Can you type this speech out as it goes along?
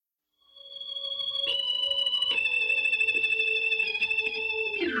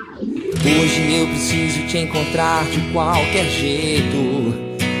Hoje eu preciso te encontrar de qualquer jeito,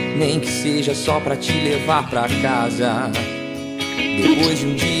 nem que seja só pra te levar pra casa. Depois de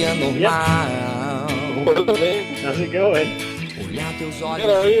um dia normal. How's it going? Olhar teus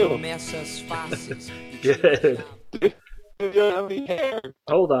olhos e promessas fáceis. Good. You don't have any hair.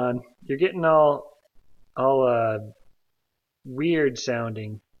 Hold on. You're getting all weird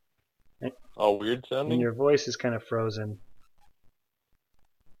sounding, All weird and sounding? your voice is kind of frozen.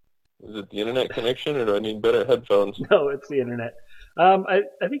 Is it the internet connection, or do I need better headphones? No, it's the internet. I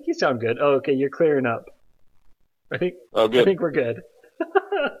think you sound good. Oh, okay, you're clearing up. I think Oh, good. I think we're good.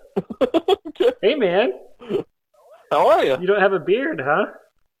 Okay. Hey, man, How are you? you don't have a beard, huh?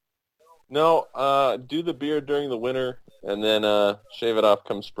 No, do the beard during the winter, and then shave it off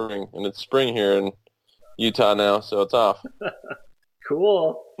come spring. And it's spring here in Utah now, so it's off.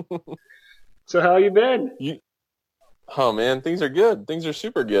 Cool. So how you been? Oh, man, things are good. Things are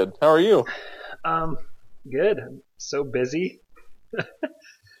super good. How are you? Good. I'm so busy.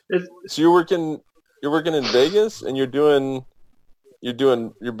 So you're working in Vegas, and you're building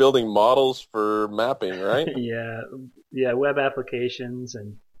models for mapping, right? Yeah, web applications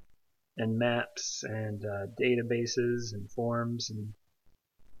and maps and databases and forms, and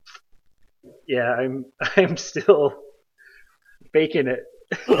yeah, I'm still faking it.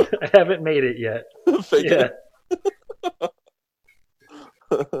 I haven't made it yet. Faking Yeah. it.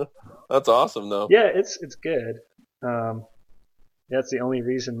 That's awesome, though. Yeah, it's good. That's the only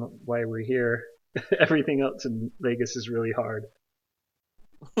reason why we're here. Everything else in Vegas is really hard.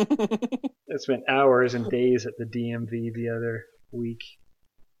 I spent hours and days at the DMV the other week.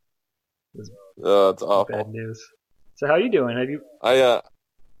 It's Bad awful. news. So how you doing? Have you? I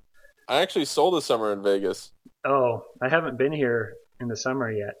actually sold a summer in Vegas. Oh, I haven't been here in the summer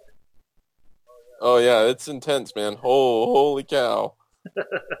yet. Oh yeah, it's intense, man. Holy cow!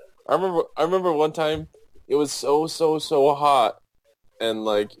 I remember one time it was so hot, and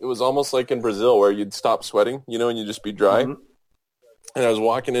like it was almost like in Brazil where you'd stop sweating, and you'd just be dry. Mhm. And I was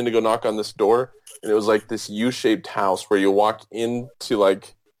walking in to go knock on this door, and it was like this U-shaped house where you walk into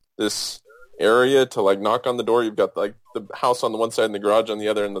like this area to like knock on the door. You've got like the house on the one side and the garage on the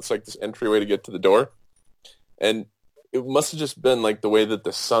other, and it's like this entryway to get to the door. And it must have just been like the way that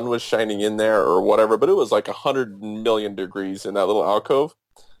the sun was shining in there or whatever, but it was like 100 million degrees in that little alcove.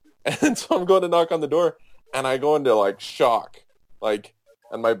 And so I'm going to knock on the door, and I go into like shock, like,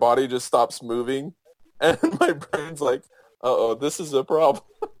 and my body just stops moving, and my brain's like, uh-oh, this is a problem.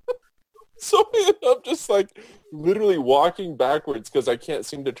 So I end up just like literally walking backwards because I can't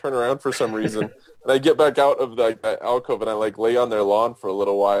seem to turn around for some reason. And I get back out of like that alcove, and I like lay on their lawn for a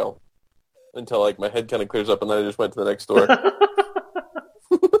little while until like my head kind of clears up, and then I just went to the next door.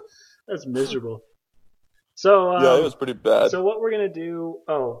 That's miserable. So Yeah, it was pretty bad. So what we're gonna do?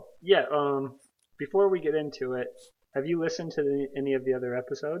 Oh yeah. Before we get into it, have you listened to any of the other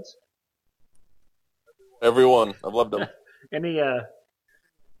episodes? Everyone, I've loved them. Any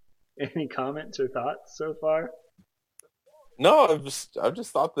comments or thoughts so far? No, I've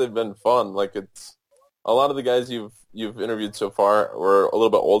just thought they've been fun. Like it's a lot of the guys you've interviewed so far were a little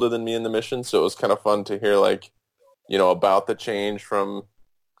bit older than me in the mission, so it was kind of fun to hear like, about the change from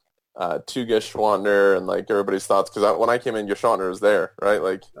to Geschwantner and like everybody's thoughts. Because when I came in, Geschwantner was there, right?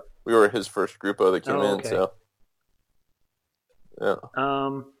 Like we were his first grupo that came in. Okay. So yeah.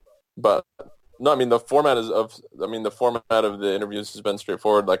 But no, I mean the format of the interviews has been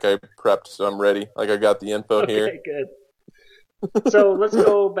straightforward. Like I prepped, so I'm ready. Like I got the info here. Okay, good. So let's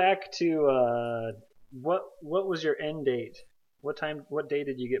go back to what was your end date? What day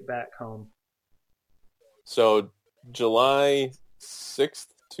did you get back home? So July 6th,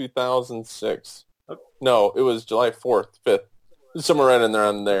 2006. Okay. No, it was July 4th, 5th. Somewhere right in there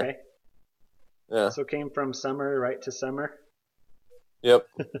on there. Okay. Yeah. So came from summer right to summer. Yep.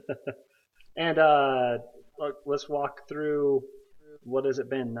 And let's walk through, what has it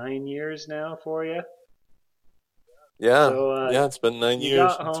been, 9 years now for you? Yeah. So, yeah, it's been 9 years. You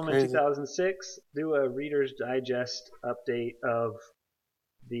got It's home in crazy. 2006. Do a Reader's Digest update of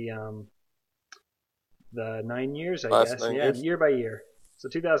the 9 years, I Last guess. 9 Yeah, years? year by year. So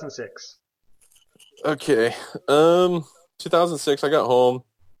 2006. Okay. 2006, I got home,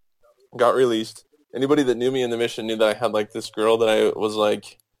 got released. Anybody that knew me in the mission knew that I had like this girl that I was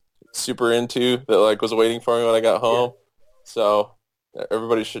like super into that like was waiting for me when I got home. Yeah. So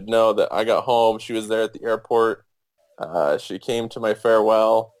everybody should know that I got home. She was there at the airport. She came to my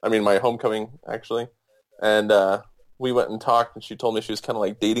my homecoming actually, and we went and talked. And she told me she was kind of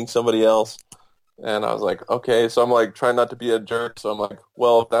like dating somebody else. And I was like, okay. So I'm like trying not to be a jerk. So I'm like,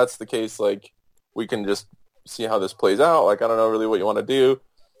 well, if that's the case, like we can just see how this plays out. Like I don't know really what you want to do.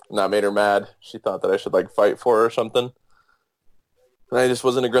 And that made her mad. She thought that I should like fight for her or something. And I just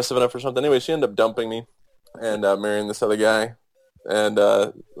wasn't aggressive enough or something. Anyway, she ended up dumping me and marrying this other guy. And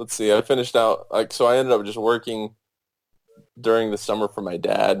let's see, I finished out, so I ended up just working during the summer for my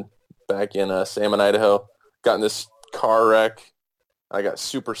dad back in Salmon, Idaho. Got in this car wreck. I got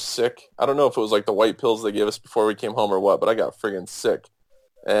super sick. I don't know if it was like the white pills they gave us before we came home or what, but I got friggin' sick.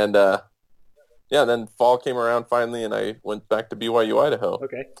 And then fall came around finally, and I went back to BYU, Idaho.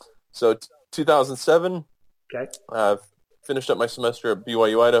 Okay. So 2007, okay. Finished up my semester at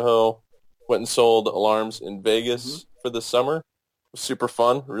BYU, Idaho, went and sold alarms in Vegas for the summer. It was super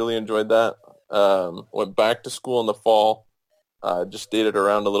fun. Really enjoyed that. Went back to school in the fall. Just dated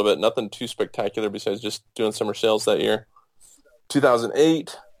around a little bit. Nothing too spectacular besides just doing summer sales that year.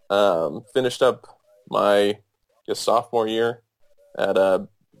 2008, finished up my sophomore year at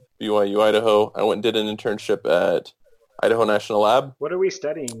BYU, Idaho. I went and did an internship at Idaho National Lab. What are we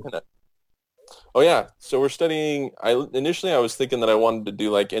studying? Oh, yeah. So we're studying, initially I was thinking that I wanted to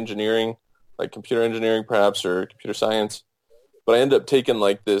do like engineering, like computer engineering perhaps, or computer science. But I ended up taking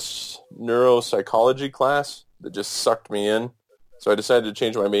like this neuropsychology class that just sucked me in. So I decided to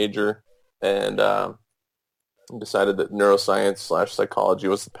change my major and decided that neuroscience/psychology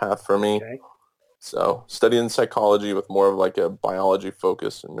was the path for me. Okay. So studying psychology with more of like a biology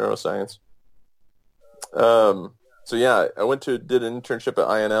focus in neuroscience. So yeah, I did an internship at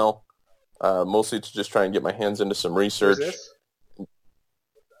INL, mostly to just try and get my hands into some research. Where's this?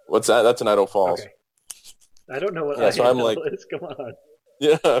 What's that? That's in Idaho Falls. Okay. I don't know what INL so I'm like, is. Come on.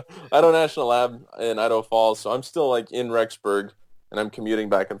 Yeah, Idaho National Lab in Idaho Falls. So I'm still like in Rexburg, and I'm commuting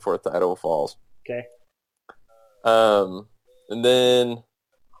back and forth to Idaho Falls. Okay. And then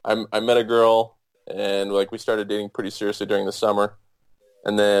I met a girl, and like we started dating pretty seriously during the summer.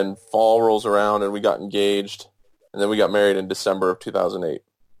 And then fall rolls around, and we got engaged, and then we got married in December of 2008.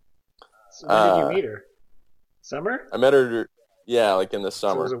 So when did you meet her? Summer? I met her, yeah, like in the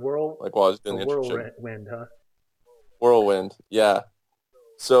summer. So it was like while I was doing the internship. whirlwind, huh? Whirlwind, yeah.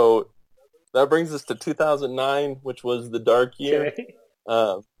 So that brings us to 2009, which was the dark year.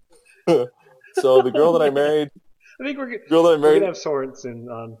 Okay. So the girl that I married, I think we're gonna have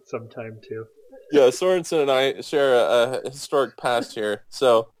Sorensen on sometime too. Yeah, Sorensen and I share a historic past here.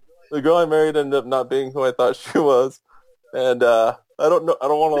 So the girl I married ended up not being who I thought she was, and I don't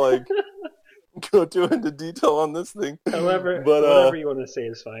want to like go too into detail on this thing. However, whatever you want to say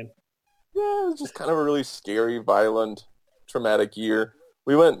is fine. Yeah, it was just kind of a really scary, violent, traumatic year.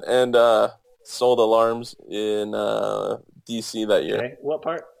 We went and sold alarms in DC that year. Okay, what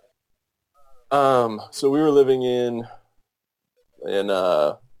part? So we were living in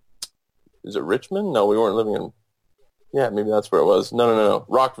is it Richmond? No, we weren't living in. Yeah, maybe that's where it was. No.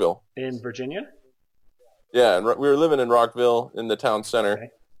 Rockville. In Virginia? Yeah, and we were living in Rockville in the town center,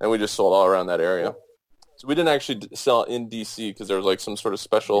 and we just sold all around that area. Cool. So we didn't actually sell in DC because there was like some sort of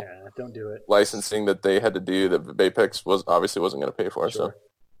special don't do it. licensing that they had to do that Baypex obviously wasn't going to pay for. Sure.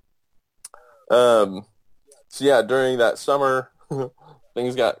 So yeah, during that summer,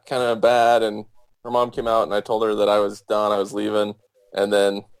 things got kind of bad, and her mom came out, and I told her that I was done, I was leaving, and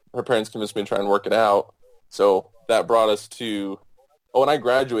then her parents convinced me to try and work it out. So that brought us to, and I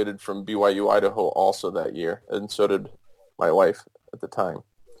graduated from BYU, Idaho also that year, and so did my wife at the time.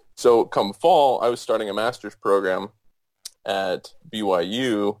 So come fall, I was starting a master's program at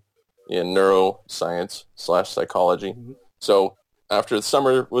BYU in neuroscience/psychology. Mm-hmm. So after the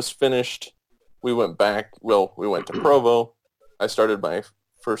summer was finished, we went to Provo. I started my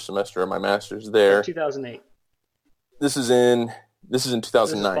first semester of my master's there. 2008. This is in 2009. This is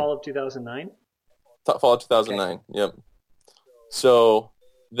fall of 2009? Fall of 2009, okay. Yep. So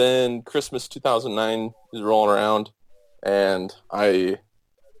then Christmas 2009 is rolling around, and I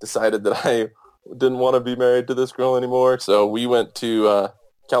decided that I didn't want to be married to this girl anymore. So we went to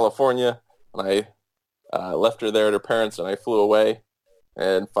California, and I left her there at her parents, and I flew away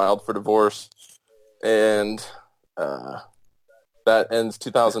and filed for divorce. And that ends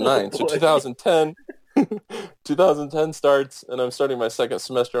 2009. So 2010 starts, and I'm starting my second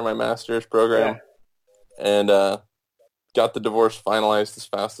semester of my master's program, and got the divorce finalized as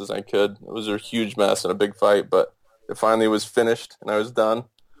fast as I could. It was a huge mess and a big fight, but it finally was finished, and I was done,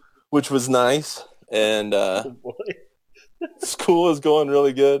 which was nice. And school is going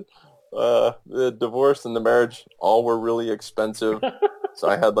really good. The divorce and the marriage all were really expensive, so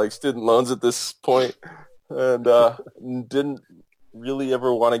I had like student loans at this point, and didn't really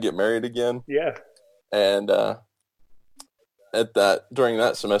ever want to get married again. Yeah. And during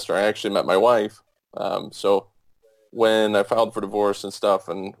that semester, I actually met my wife. So when I filed for divorce and stuff,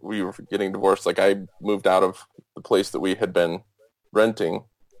 and we were getting divorced, like I moved out of the place that we had been renting,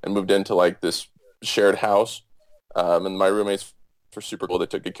 and moved into like this shared house. And my roommates were super cool. They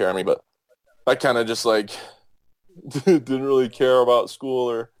took good care of me, but I kind of just like didn't really care about school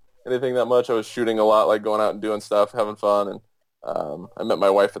or anything that much. I was shooting a lot, like going out and doing stuff, having fun. And I met my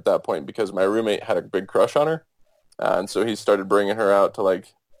wife at that point because my roommate had a big crush on her. And so he started bringing her out to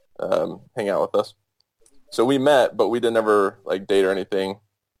like hang out with us. So we met, but we didn't ever like date or anything.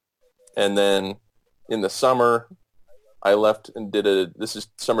 And then in the summer, I left and this is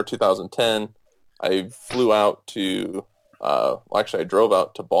summer 2010. I flew out to, I drove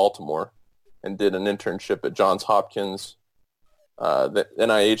out to Baltimore and did an internship at Johns Hopkins. The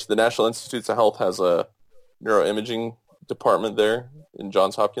NIH, the National Institutes of Health, has a neuroimaging department there in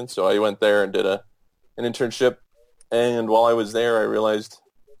Johns Hopkins. So I went there and did an internship. And while I was there, I realized,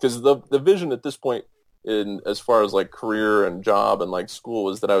 because the vision at this point, as far as like career and job and like school,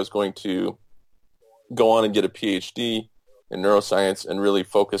 was that I was going to go on and get a PhD in neuroscience and really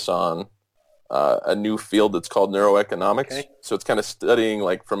focus on a new field that's called neuroeconomics. Okay. So it's kind of studying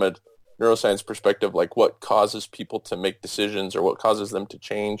like from a neuroscience perspective, like what causes people to make decisions or what causes them to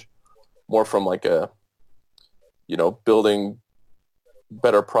change, more from like building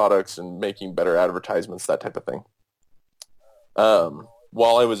better products and making better advertisements, that type of thing.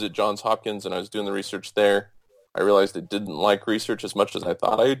 While I was at Johns Hopkins and I was doing the research there, I realized I didn't like research as much as I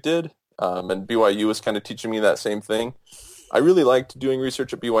thought I did. And BYU was kind of teaching me that same thing. I really liked doing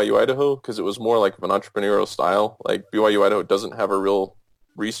research at BYU Idaho because it was more like of an entrepreneurial style. Like BYU Idaho doesn't have a real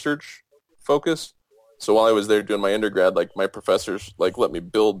research focus. So while I was there doing my undergrad, like my professors like let me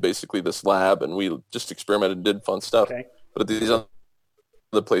build basically this lab and we just experimented and did fun stuff. Okay. But at these other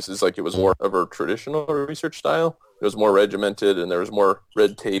places, like it was more of a traditional research style. It was more regimented and there was more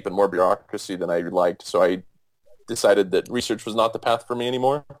red tape and more bureaucracy than I liked. So I decided that research was not the path for me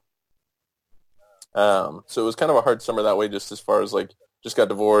anymore. So it was kind of a hard summer that way, just as far as like just got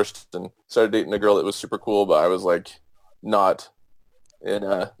divorced and started dating a girl that was super cool, but I was like not in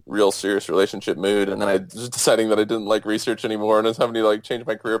a real serious relationship mood. And then I was deciding that I didn't like research anymore and I was having to like change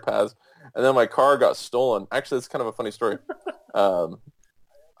my career paths. And then my car got stolen. Actually, it's kind of a funny story.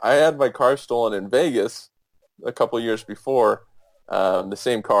 I had my car stolen in Vegas a couple of years before, the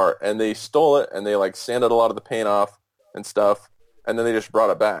same car, and they stole it and they like sanded a lot of the paint off and stuff. And then they just brought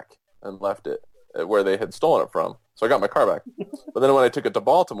it back and left it where they had stolen it from. So I got my car back. But then when I took it to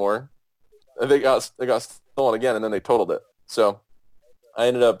Baltimore, they got stolen again, and then they totaled it. So I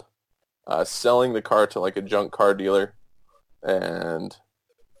ended up selling the car to like a junk car dealer and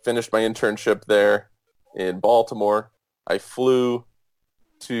finished my internship there in Baltimore. I flew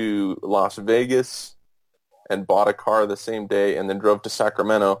to Las Vegas and bought a car the same day and then drove to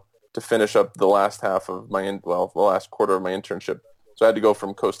Sacramento to finish up the last half of the last quarter of my internship. So I had to go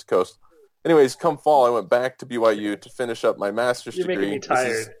from coast to coast. Anyways, come fall, I went back to BYU to finish up my master's degree. You're making me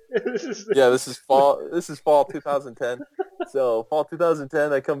tired. This is fall 2010. So fall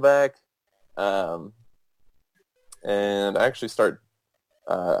 2010, I come back, and I actually start.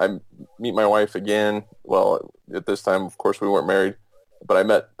 I meet my wife again. Well, at this time, of course, we weren't married, but I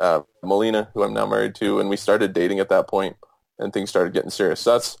met Melina, who I'm now married to, and we started dating at that point, and things started getting serious.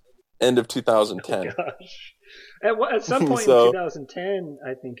 So that's end of 2010. Oh, gosh. At some point in 2010,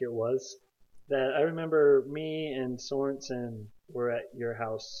 I think it was, that I remember me and Sorensen were at your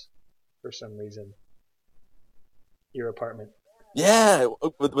house for some reason. Your apartment. Yeah,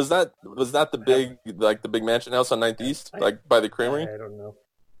 was that the big mansion house on 9th East, like by the creamery? I don't know.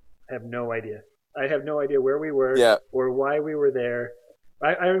 I have no idea. I have no idea where we were or why we were there.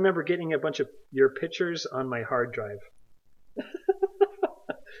 I remember getting a bunch of your pictures on my hard drive.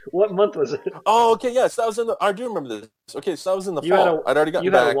 What month was it? Oh, okay, yes, that was I do remember this. Okay, so that was in the fall. I'd already gotten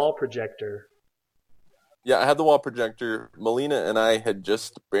back. You had a wall projector. Yeah, I had the wall projector. Melina and I had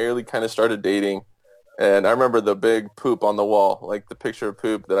just barely kind of started dating, and I remember the big poop on the wall, like the picture of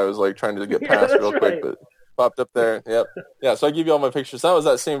poop that I was like trying to get past real quick, but popped up there. Yep. Yeah, so I give you all my pictures. That was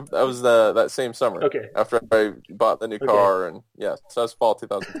that same summer. Okay. After I bought the new car, and so that's fall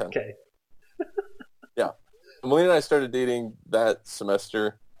 2010. Okay. Yeah. Melina and I started dating that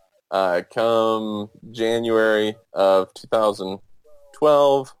semester. Come January of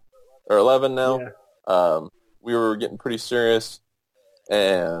 2012 or 11 now. Yeah. We were getting pretty serious,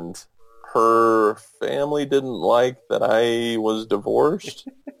 and her family didn't like that I was divorced,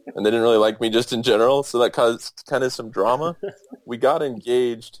 and they didn't really like me just in general, so that caused kind of some drama. We got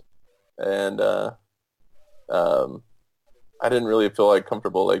engaged, and I didn't really feel like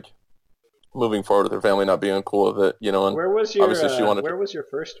comfortable like moving forward with her family not being cool with it, and where was your obviously she wanted where was your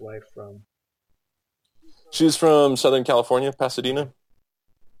first wife from? She's from Southern California, Pasadena.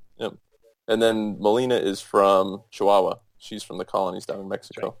 Yep. And then Melina is from Chihuahua. She's from the colonies down in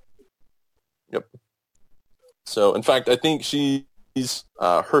Mexico. Yep. So, in fact, I think she's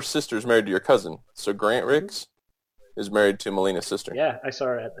her sister's married to your cousin. So Grant Ricks is married to Melina's sister. Yeah, I saw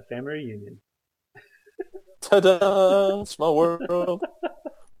her at the family reunion. Ta-da! Small world.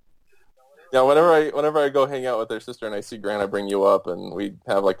 Yeah, whenever I go hang out with their sister and I see Grant, I bring you up and we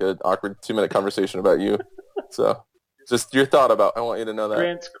have like an awkward 2-minute conversation about you. So, just your thought about. I want you to know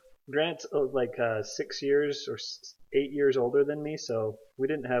that Grant's like 6 years or 8 years older than me, so we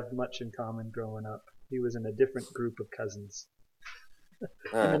didn't have much in common growing up. He was in a different group of cousins.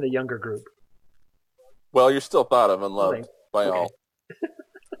 I'm in the younger group. Well, you're still thought of and loved by all.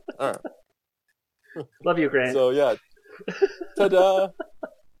 All right. Love you, Grant. So yeah, ta-da!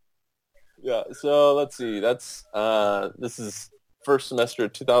 Yeah. So let's see. That's this is first semester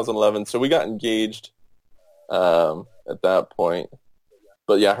of 2011. So we got engaged at that point.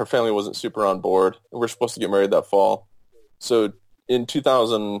 But yeah, her family wasn't super on board. We're supposed to get married that fall. So in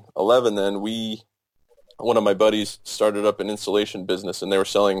 2011, then one of my buddies started up an installation business, and they were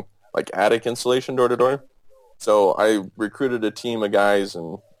selling like attic insulation door to door. So I recruited a team of guys,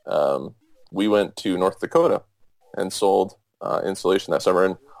 and we went to North Dakota and sold insulation that summer.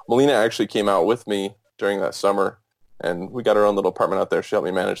 And Melina actually came out with me during that summer, and we got our own little apartment out there. She helped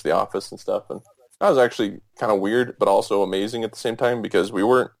me manage the office and stuff. And that was actually kind of weird, but also amazing at the same time because we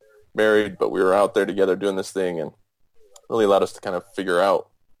weren't married, but we were out there together doing this thing, and really allowed us to kind of figure out,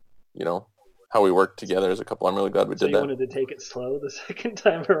 how we work together as a couple. I'm really glad we did that. So you wanted to take it slow the second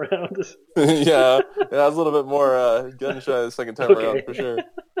time around? Yeah, I was a little bit more gun shy the second time around for sure.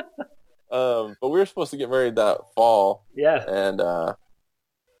 But we were supposed to get married that fall. Yeah.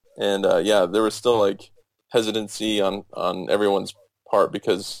 And yeah, there was still like hesitancy on everyone's part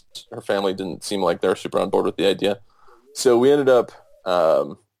because her family didn't seem like they were super on board with the idea. So we ended up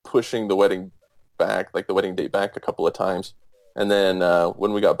pushing the wedding date back a couple of times. And then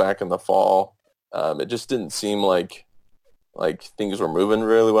when we got back in the fall, it just didn't seem like things were moving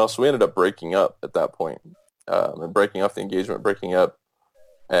really well. So we ended up breaking up at that point, and breaking off the engagement, breaking up.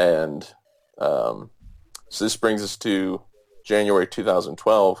 And so this brings us to January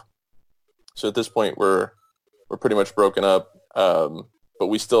 2012. So at this point, we're pretty much broken up, but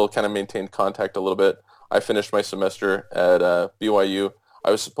we still kind of maintained contact a little bit. I finished my semester at BYU.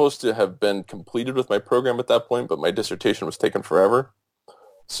 I was supposed to have been completed with my program at that point, but my dissertation was taking forever.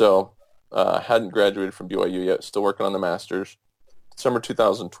 So hadn't graduated from BYU yet, still working on the master's. Summer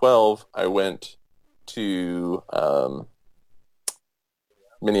 2012, I went to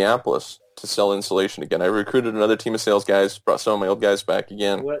Minneapolis to sell insulation again. I recruited another team of sales guys, brought some of my old guys back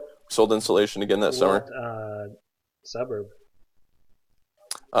again. Sold insulation again that summer. Suburb?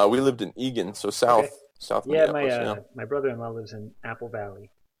 We lived in Eagan, so south Minneapolis. My brother-in-law lives in Apple Valley.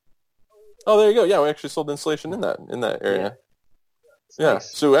 Oh, there you go. Yeah, we actually sold insulation in that area. Yeah.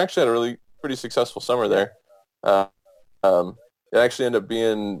 Nice. So we actually had a really pretty successful summer there. It actually ended up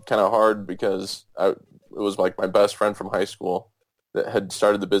being kind of hard because it was like my best friend from high school that had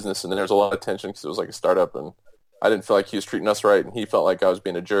started the business, and then there was a lot of tension because it was like a startup, and I didn't feel like he was treating us right, and he felt like I was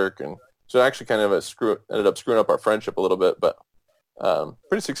being a jerk, and so it actually kind of ended up screwing up our friendship a little bit, but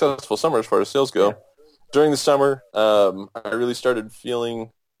pretty successful summer as far as sales go. Yeah. During the summer, I really started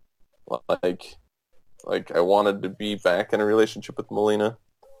feeling like I wanted to be back in a relationship with Melina,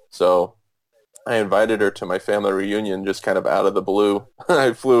 so I invited her to my family reunion just kind of out of the blue.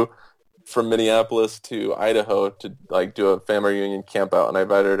 I flew from Minneapolis to Idaho to like do a family reunion camp out, and I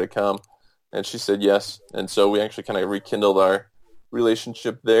invited her to come, and she said yes. And so we actually kind of rekindled our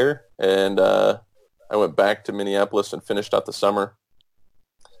relationship there, and I went back to Minneapolis and finished out the summer,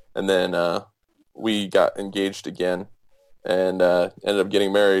 and then we got engaged again and ended up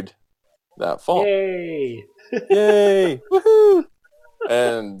getting married that fall. Yay! Yay! Woohoo!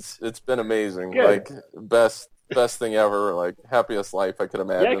 And it's been amazing. Good. Like best thing ever. Like happiest life I could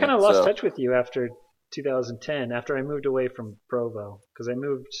imagine. Yeah, I kind of lost touch with you after 2010, after I moved away from Provo, because I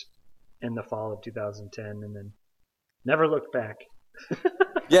moved in the fall of 2010 and then never looked back.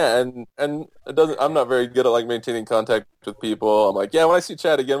 Yeah, and it doesn't. I'm not very good at like maintaining contact with people. I'm like, yeah, when I see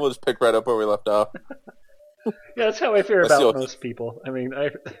Chad again, we'll just pick right up where we left off. Yeah, that's how I feel about most people. I mean,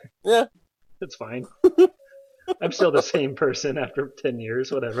 yeah, it's fine. I'm still the same person after 10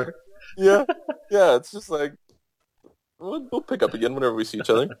 years, whatever. Yeah, it's just like we'll pick up again whenever we see each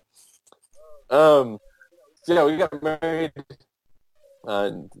other. So yeah, we got married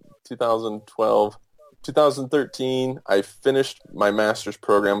in 2012. 2013, I finished my master's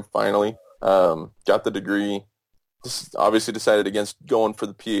program finally. Got the degree. Just obviously decided against going for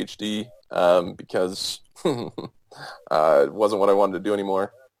the PhD because it wasn't what I wanted to do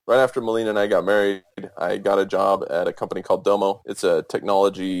anymore. right after Melina and I got married, I got a job at a company called Domo. It's a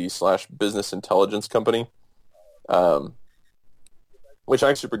technology/business intelligence company, which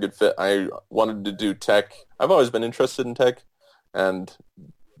actually super good fit. I wanted to do tech. I've always been interested in tech, and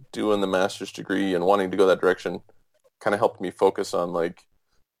doing the master's degree and wanting to go that direction kind of helped me focus on like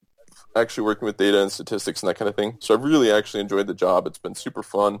actually working with data and statistics and that kind of thing. So I've really actually enjoyed the job. It's been super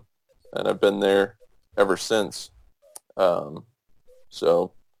fun, and I've been there ever since.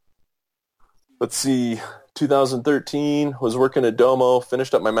 So let's see, 2013 was working at Domo,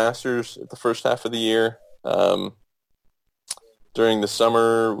 finished up my master's at the first half of the year. During the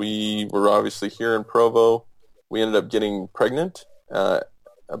summer, we were obviously here in Provo. We ended up getting pregnant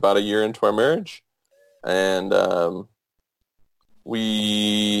about a year into our marriage, and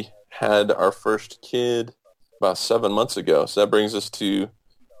we had our first kid about 7 months ago. So that brings us to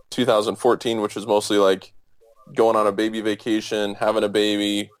 2014, which was mostly like going on a baby vacation, having a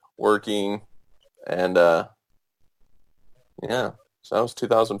baby, working, and yeah. So that was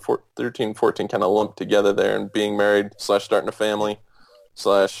 2013, 14 kind of lumped together there, and being married / starting a family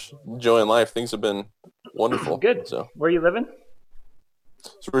 / enjoying life. Things have been wonderful. Good. So where are you living?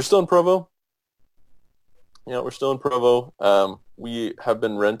 So we're still in Provo. Yeah, we're still in Provo. We have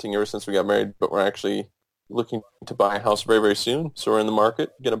been renting ever since we got married, but we're actually looking to buy a house very, very soon. So we're in the market,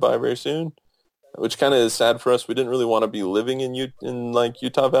 going to buy very soon, which kind of is sad for us. We didn't really want to be living in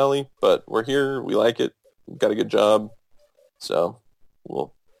Utah Valley, but we're here. We like it. We've got a good job. So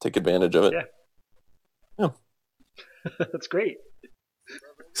we'll take advantage of it. Yeah. That's great.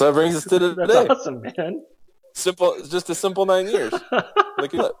 So that brings us to today. That's awesome, man. Simple, just a simple 9 years.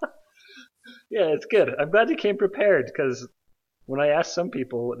 Look at it. Yeah, it's good. I'm glad you came prepared, because when I ask some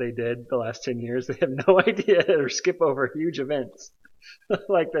people what they did the last 10 years, they have no idea or skip over huge events.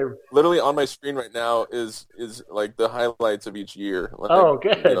 Like they're literally on my screen right now is like the highlights of each year. Like, oh,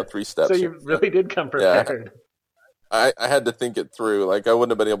 good. 3 steps. So you really did come prepared. Yeah. I had to think it through. Like, I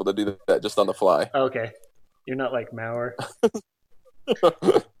wouldn't have been able to do that just on the fly. Okay. You're not like Maurer.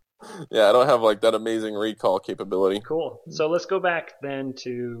 Yeah, I don't have like that amazing recall capability. Cool. So let's go back then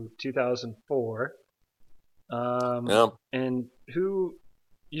to 2004. Yeah. And you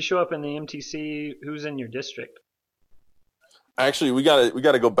show up in the MTC, who's in your district? Actually, we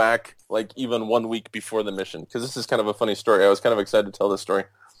gotta go back like even 1 week before the mission, because this is kind of a funny story. I was kind of excited to tell this story.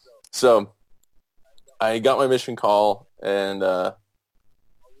 So I got my mission call, and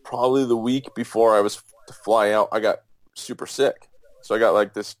probably the week before I was to fly out, I got super sick. So I got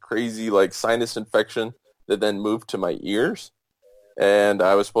like this crazy like sinus infection that then moved to my ears, and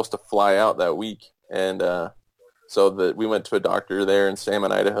I was supposed to fly out that week. And so we went to a doctor there in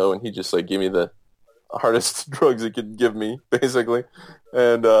Salmon, Idaho, and he just like gave me the hardest drugs he could give me, basically.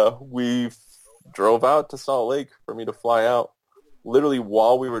 And we drove out to Salt Lake for me to fly out. Literally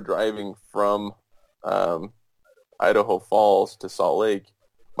while we were driving from Idaho Falls to Salt Lake,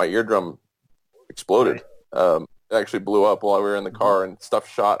 my eardrum exploded. It actually blew up while we were in the car, and stuff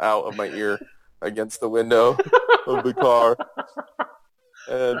shot out of my ear against the window of the car.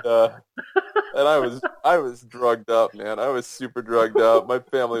 And I was drugged up, man. I was super drugged up. My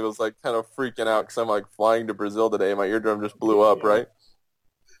family was like kind of freaking out because I'm like flying to Brazil today. My eardrum just blew up, right?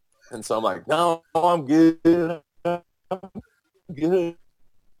 And so I'm like, no, I'm good. I'm good.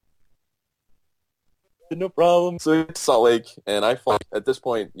 No problem. So we get to Salt Lake, and I fly. At this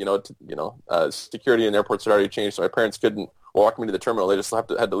point, security in airports had already changed, so my parents couldn't walk me to the terminal. They just had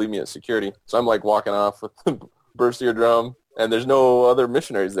to leave me at security. So I'm like walking off with the burst eardrum, and there's no other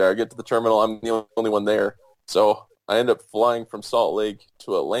missionaries there. I get to the terminal, I'm the only one there. So I end up flying from Salt Lake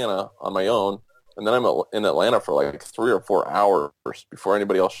to Atlanta on my own, and then I'm in Atlanta for like 3 or 4 hours before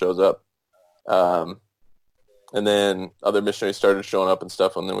anybody else shows up. And then other missionaries started showing up and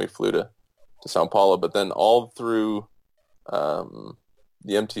stuff, and then we flew to Sao Paulo. But then all through the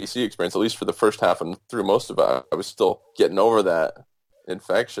MTC experience, at least for the first half and through most of it, I was still getting over that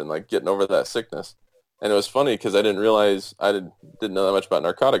infection, like getting over that sickness. And it was funny because I didn't realize, I didn't know that much about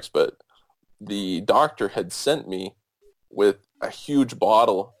narcotics, but the doctor had sent me with a huge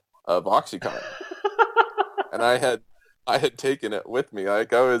bottle of OxyContin. And I had taken it with me.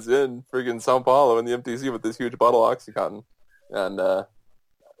 Like, I was in friggin' Sao Paulo in the MTC with this huge bottle of OxyContin. And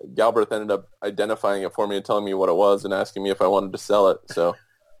Galbraith ended up identifying it for me and telling me what it was and asking me if I wanted to sell it. So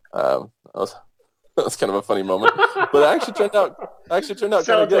that was kind of a funny moment. But it actually turned out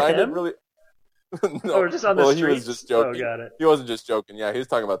kind of good. I didn't really... No. Or just on the street? He was just joking. Oh, got it. He wasn't just joking. Yeah, he was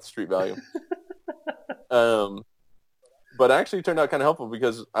talking about the street value. But it actually turned out kind of helpful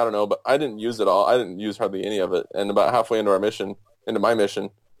because, I don't know, but I didn't use it all. I didn't use hardly any of it. And about halfway into my mission,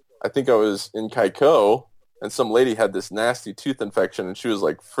 I think I was in Kaiko, and some lady had this nasty tooth infection, and she was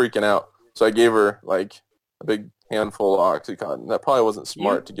like freaking out. So I gave her like a big handful of OxyContin. That probably wasn't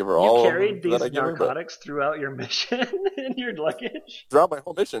smart to give her all of them. You carried these that I gave narcotics throughout your mission in your luggage? Throughout my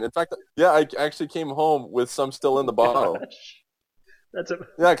whole mission. In fact, yeah, I actually came home with some still in the bottle. Yeah,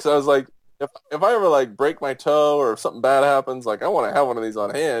 because I was like, if I ever like break my toe or if something bad happens, like I want to have one of these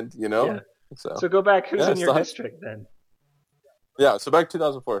on hand, you know? Yeah. So go back. Who's in your district then? Yeah, so back to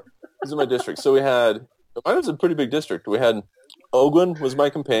 2004. Who's in my district? So mine was a pretty big district. We had Ogwin was my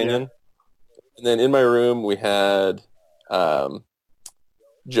companion. Yeah. And then in my room, we had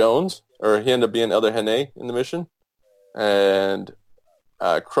Jones, or he ended up being Elder Hene in the mission, and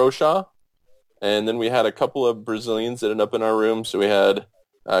Croshaw. And then we had a couple of Brazilians that ended up in our room. So we had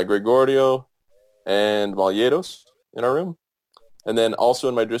Gregorio and Malheiros in our room. And then also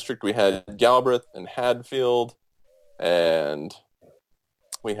in my district, we had Galbraith and Hadfield, and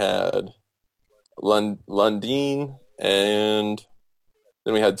we had Lundeen, and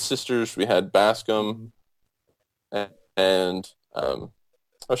then we had Sisters, we had Bascom, and oh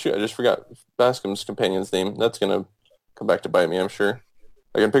shoot, I just forgot Bascom's companion's name. That's going to come back to bite me, I'm sure.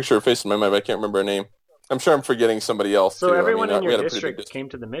 I can picture her face in my mind, but I can't remember her name. I'm sure I'm forgetting somebody else, so too. Everyone in your district came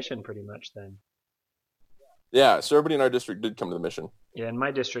to the mission pretty much then? Yeah, so everybody in our district did come to the mission. Yeah, in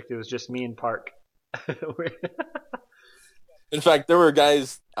my district, it was just me and Park. In fact, there were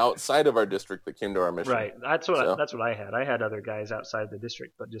guys outside of our district that came to our mission. Right, that's what I had. I had other guys outside the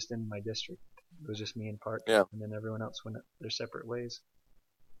district, but just in my district, it was just me and Park. Yeah. And then everyone else went their separate ways.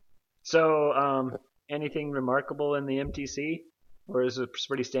 So, anything remarkable in the MTC, or is it a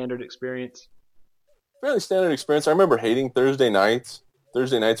pretty standard experience? Fairly standard experience. I remember hating Thursday nights.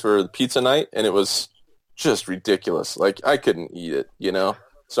 Thursday nights were the pizza night, and it was just ridiculous. Like, I couldn't eat it, you know?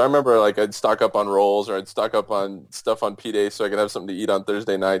 So I remember, like, I'd stock up on rolls, or I'd stock up on stuff on P-Day so I could have something to eat on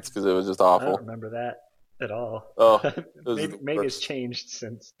Thursday nights because it was just awful. I don't remember that at all. Oh, maybe it's changed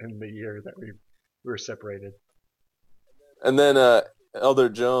since in the year that we were separated. And then Elder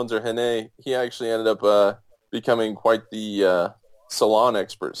Jones, or Hene, he actually ended up becoming quite the salon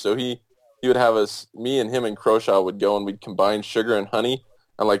expert. So he would have me and him and Croshaw would go and we'd combine sugar and honey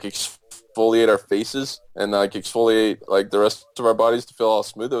and, like, exfoliate our faces and like exfoliate like the rest of our bodies to feel all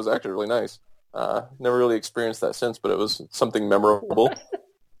smooth. It was actually really nice. Never really experienced that since, but it was something memorable.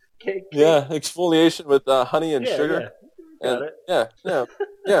 Yeah, exfoliation with honey and sugar. Yeah. Got it.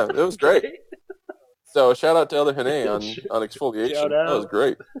 Yeah, it was great. So shout out to Elder Hene on exfoliation. That was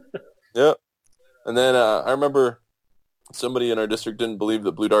great. Yep. And then I remember somebody in our district didn't believe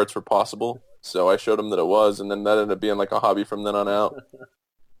that blue darts were possible, so I showed them that it was, and then that ended up being like a hobby from then on out.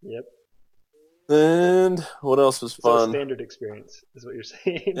 Yep. And what else was fun? So standard experience is what you're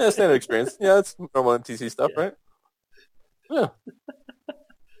saying. Yeah, standard experience. Yeah, it's normal MTC stuff, right? Yeah.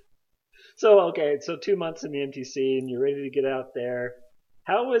 So 2 months in the MTC, and you're ready to get out there.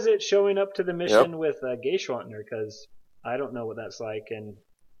 How was it showing up to the mission with Geischwantner? Because I don't know what that's like, and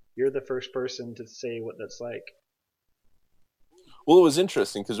you're the first person to say what that's like. Well, it was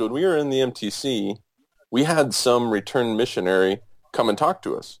interesting, because when we were in the MTC, we had some returned missionary come and talk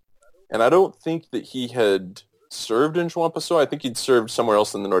to us. And I don't think that he had served in Juan Pessoa. I think he'd served somewhere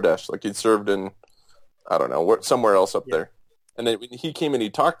else in the Nordeste. Like, he'd served in, I don't know, somewhere else up there. And then when he came and he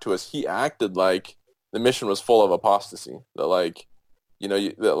talked to us, he acted like the mission was full of apostasy. That, like, you know,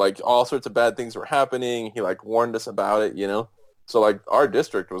 that, like, all sorts of bad things were happening. He, like, warned us about it, you know. So, like, our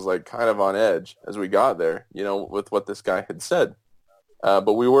district was, like, kind of on edge as we got there, you know, with what this guy had said.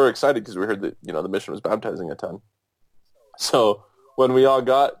 But we were excited because we heard that, you know, the mission was baptizing a ton. So when we all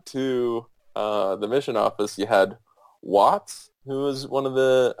got to the mission office, you had Watts, who was one of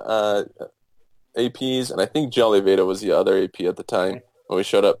the APs, and I think Jolly Veda was the other AP at the time when we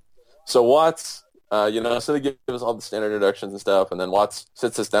showed up. So Watts, so they give us all the standard introductions and stuff, and then Watts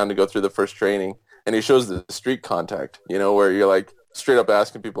sits us down to go through the first training, and he shows the street contact, you know, where you're, like, straight up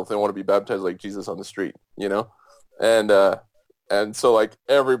asking people if they want to be baptized like Jesus on the street, you know? And so, like,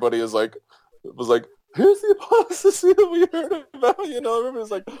 everybody was like, here's the apostasy that we heard about, you know? Everybody's,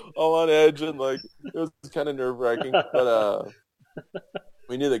 like, all on edge, and, like, it was kind of nerve-wracking. But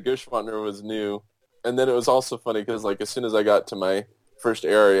we knew that Geischwantner was new. And then it was also funny because, like, as soon as I got to my first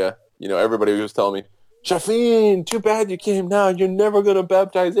area, you know, everybody was telling me, Chaffin, too bad you came now. You're never going to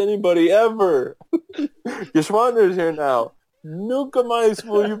baptize anybody ever. Geischwantner's here now. Nunca mais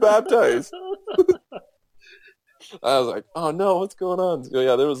will you baptize. I was like, oh no, what's going on? So,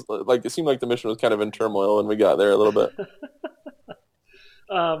 yeah, there was, like, it seemed like the mission was kind of in turmoil when we got there a little bit.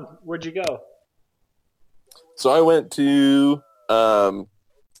 Where'd you go? So I went to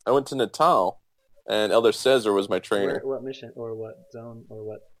Natal, and Elder Cesar was my trainer. What mission, or what zone, or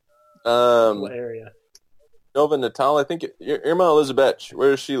what What area? Nova Natal. I think Irma Elizabeth.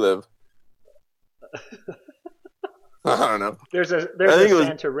 Where does she live? I don't know. There's a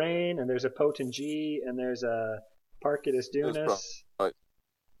Santorin, and there's a Potengi, and there's a Parketus Dunas. I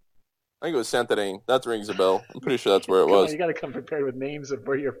think it was Santarém. That rings a bell. I'm pretty sure that's where it was. You got to come prepared with names of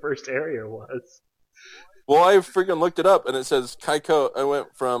where your first area was. Well, I freaking looked it up, and it says Kaiko. I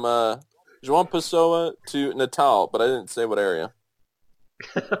went from João Pessoa to Natal, but I didn't say what area.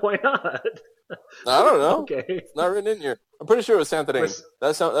 Why not? I don't know. Okay. It's not written in here. I'm pretty sure it was Santarém.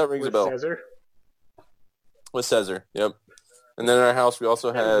 That rings a bell. Cesar? With Cesar, yep. And then in our house, we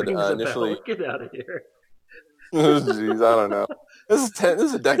also had initially. Get out of here. Jeez, I don't know. This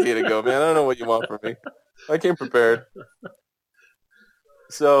is a decade ago, man. I don't know what you want from me. I came prepared.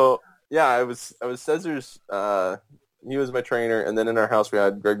 So yeah, I was Cesar's. He was my trainer, and then in our house we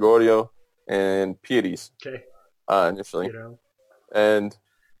had Gregorio and Pietis. Okay. Initially, and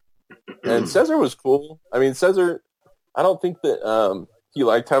Cesar was cool. I mean, Cesar. I don't think that he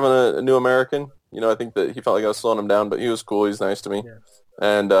liked having a new American. I think that he felt like I was slowing him down, but he was cool. He's nice to me,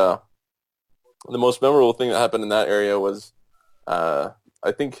 and. The most memorable thing that happened in that area was, I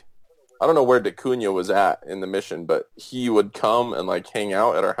don't know where D'Acunha was at in the mission, but he would come and like hang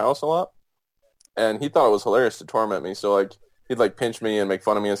out at our house a lot, and he thought it was hilarious to torment me. So like he'd like pinch me and make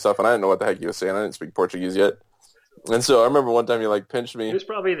fun of me and stuff, and I didn't know what the heck he was saying. I didn't speak Portuguese yet, and so I remember one time he like pinched me. It was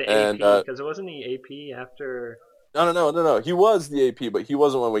probably the AP because it wasn't the AP after. No. He was the AP, but he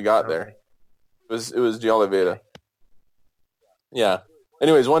wasn't when we got there. It was de Oliveira. Yeah.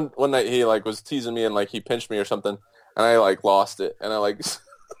 Anyways, one night he like was teasing me and like he pinched me or something, and I like lost it, and I like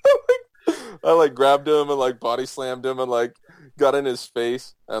I like grabbed him and like body slammed him and like got in his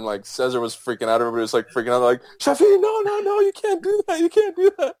face, and like Cesar was freaking out. Everybody was like freaking out, like Chaffin, no, you can't do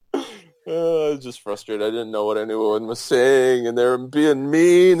that. I was just frustrated. I didn't know what anyone was saying, and they were being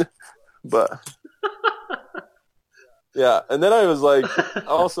mean, but yeah. And then I was like,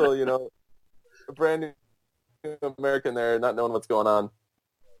 also, a brand new American there, not knowing what's going on.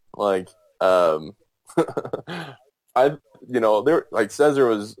 Like, there like Cesar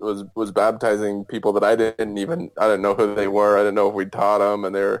was baptizing people that I didn't know who they were. I didn't know if we taught them,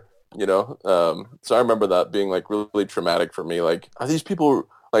 and they're, so I remember that being like really traumatic for me. Like, are these people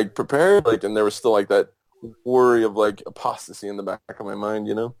like prepared? Like, and there was still like that worry of like apostasy in the back of my mind,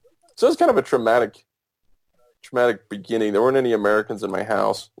 So it's kind of a traumatic beginning. There weren't any Americans in my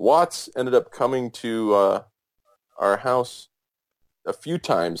house. Watts ended up coming to our house a few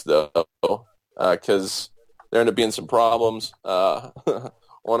times though, because there ended up being some problems.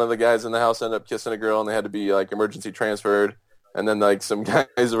 One of the guys in the house ended up kissing a girl, and they had to be like emergency transferred. And then like some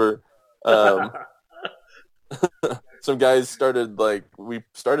guys were, some guys started we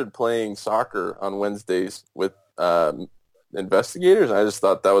started playing soccer on Wednesdays with investigators. And I just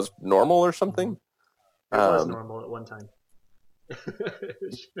thought that was normal or something. It was normal at one time.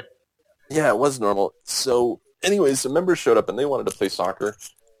 Yeah, it was normal. So anyways, some members showed up and they wanted to play soccer,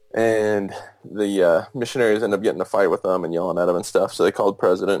 and the missionaries ended up getting in a fight with them and yelling at them and stuff. So they called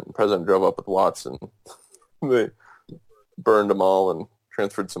President, and President drove up with Watts, and they burned them all and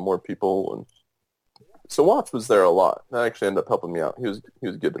transferred some more people. And so Watts was there a lot. That actually ended up helping me out. He was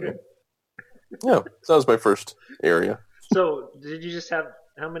good to me. Yeah, so that was my first area. So did you just have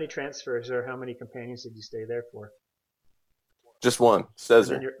how many transfers or how many companions did you stay there for? Just one,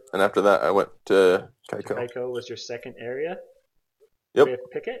 Cesar. And after that, I went to Kaiko. Kaiko was your second area? Yep. With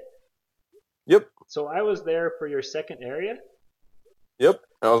Pickett? Yep. So I was there for your second area? Yep.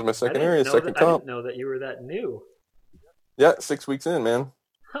 That was my second area, second comp. I didn't know that you were that new. Yeah, 6 weeks in, man.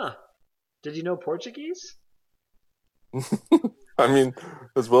 Huh. Did you know Portuguese? I mean,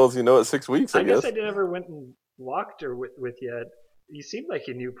 as well as you know at 6 weeks, I guess. I never went and walked with you. You seemed like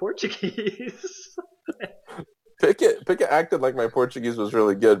you knew Portuguese. Pickett acted like my Portuguese was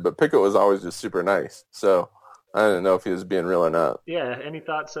really good, but Pickett was always just super nice. So I didn't know if he was being real or not. Yeah. Any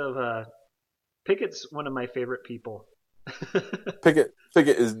thoughts of Pickett's one of my favorite people. Pickett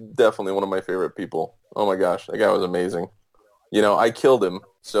is definitely one of my favorite people. Oh my gosh, that guy was amazing. I killed him,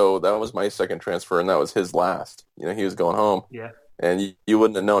 so that was my second transfer, and that was his last. He was going home. Yeah. And you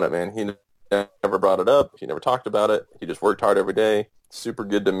wouldn't have known it, man. He never brought it up. He never talked about it. He just worked hard every day. Super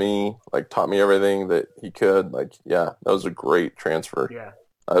good to me. Like, taught me everything that he could. Like, yeah, that was a great transfer. Yeah.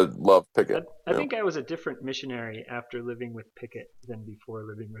 I love Pickett. I think I was a different missionary after living with Pickett than before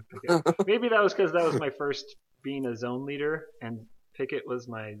living with Pickett. Maybe that was because that was my first being a zone leader, and Pickett was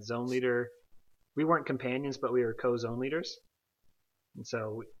my zone leader. We weren't companions, but we were co-zone leaders. And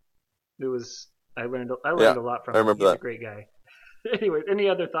so it was. I learned a lot from him. He's a great guy. Anyway, any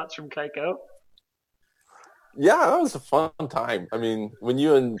other thoughts from Kaiko? Yeah, that was a fun time. I mean,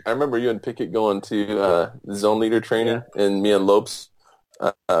 I remember you and Pickett going to zone leader Yeah. training, and me and Lopes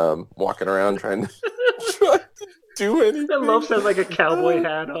walking around trying to do And anything. Lopes has like a cowboy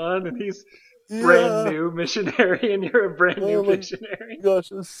hat on, and he's brand Yeah. new missionary, and you're a brand new Oh my missionary.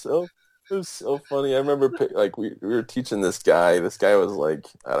 gosh, it was so funny. I remember like we were teaching this guy. This guy was like,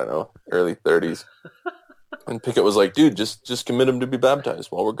 I don't know, early 30s. And Pickett was like, dude, just commit him to be baptized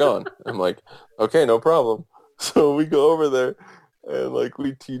while we're gone. I'm like, okay, no problem. So we go over there and like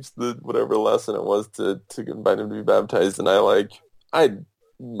we teach the whatever lesson it was to invite him to be baptized, and I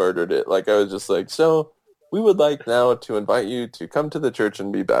murdered it. Like I was just like, so we would like now to invite you to come to the church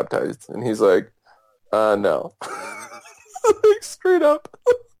and be baptized. And he's like, no. Like straight up.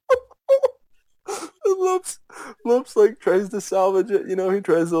 And Lopes like tries to salvage it, he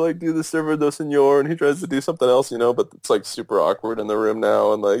tries to like do the servo do senor, and he tries to do something else, but it's like super awkward in the room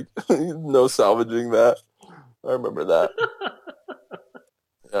now, and like no salvaging that. I remember that.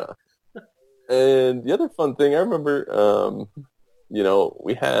 Yeah. And the other fun thing I remember,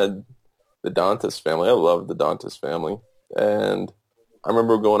 we had the Dantas family. I love the Dantas family. And I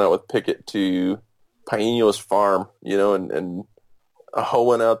remember going out with Pickett to Paino's farm, and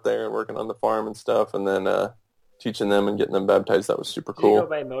hoeing out there and working on the farm and stuff, and then teaching them and getting them baptized. That was super Did you cool. go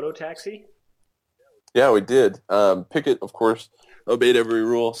by moto taxi? Yeah, we did. Pickett, of course, obeyed every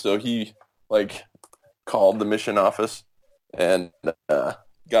rule, so he like called the mission office and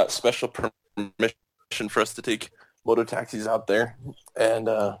got special permission for us to take moto taxis out there. And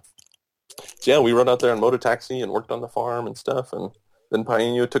so yeah, we rode out there on moto taxi and worked on the farm and stuff. And then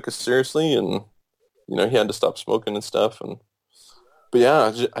Paino took us seriously, and he had to stop smoking and stuff. But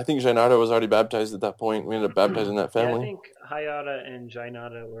yeah, I think Jainada was already baptized at that point. We ended up baptizing that Yeah, I family. think Hayata and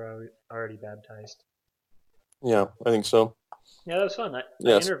Jainada were already baptized. Yeah, I think so. Yeah, that was fun. I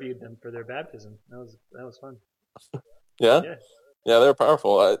Yes. interviewed them for their baptism. That was fun. Yeah? Yeah. Yeah, they're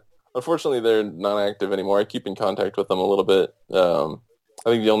powerful. Unfortunately, they're not active anymore. I keep in contact with them a little bit. I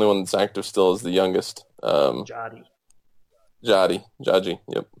think the only one that's active still is the youngest. Jadi. Jaji,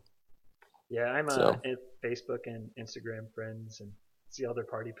 yep. Yeah, I'm So. at Facebook and Instagram friends and see all their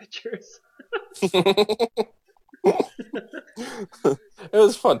party pictures. It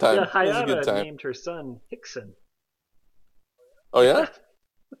was a fun time. Yeah, It was a good Hayata time. named her son Hickson. Oh, yeah?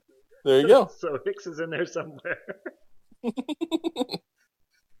 There you go. So Hicks is in there somewhere.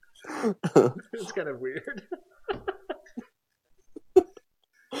 It's kind of weird.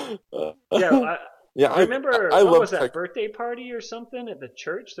 Yeah, I remember. I what love was that birthday party or something at the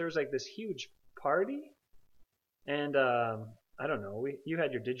church? There was like this huge party, and I don't know. You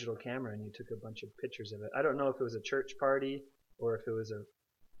had your digital camera and you took a bunch of pictures of it. I don't know if it was a church party or if it was a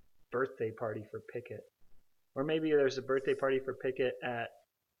birthday party for Pickett, or maybe there's a birthday party for Pickett at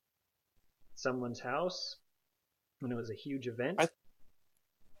someone's house when it was a huge event.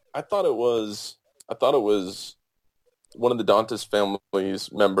 I thought it was one of the Dantas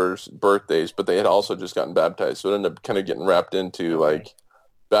family's members' birthdays, but they had also just gotten baptized, so it ended up kind of getting wrapped into like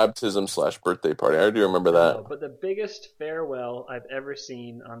baptism / birthday party. I do remember that. But the biggest farewell I've ever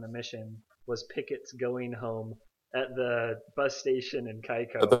seen on the mission was Pickett's going home at the bus station in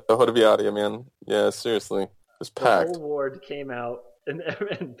Kaiko. At the Rodoviaria, man. Yeah, seriously. It was packed. The whole ward came out, and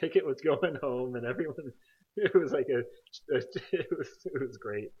Pickett was going home, and everyone. It was like it was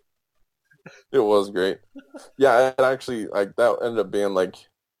great. It was great. Yeah, it actually that ended up being like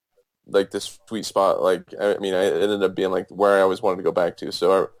this sweet spot. Like, I mean, it ended up being like where I always wanted to go back to.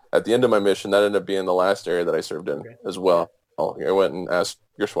 So at the end of my mission, that ended up being the last area that I served in as well. I went and asked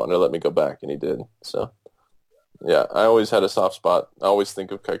Gershwan to let me go back, and he did. So yeah, I always had a soft spot. I always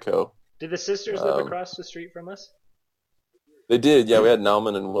think of Kaiko. Did the sisters live across the street from us? They did. Yeah, we had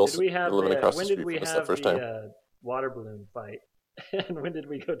Nauman and Wilson living across the when street did we from us have that first the time. water balloon fight? And when did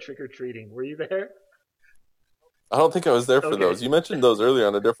we go trick or treating? Were you there? I don't think I was there for those. You mentioned those earlier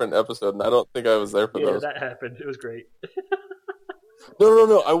on a different episode, and I don't think I was there for those. Yeah, that happened. It was great.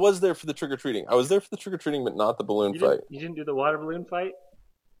 No. I was there for the trick or treating. I was there for the trick or treating, but not the balloon fight. You didn't do the water balloon fight?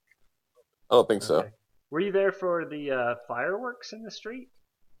 I don't think so. Were you there for the fireworks in the street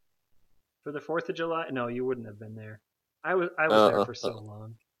for the 4th of July? No, you wouldn't have been there. I was there for so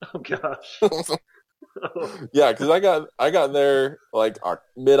long. Oh gosh. Yeah, because I got there like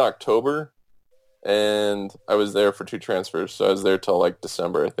mid-October, and I was there for 2 transfers, so I was there till like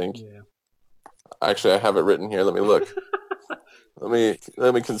December, I think. Yeah. Actually, I have it written here. Let me look.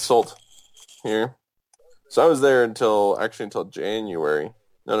 let me consult here. So I was there until January.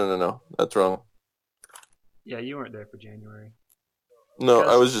 No. That's wrong. Yeah, you weren't there for January. No,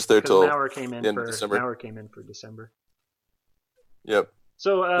 I was just there till the end of December. Maurer came in for December. Yep.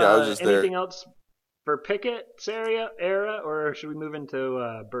 So, yeah, I was just anything else for Pickett's era, or should we move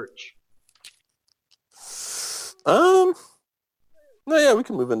into Birch? No, yeah, we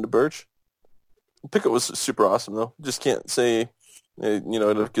can move into Birch. Pickett was super awesome, though. Just can't say,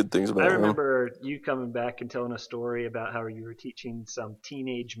 good things about I him. remember you coming back and telling a story about how you were teaching some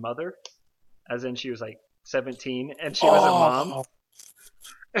teenage mother, as in she was like 17, and she was a mom.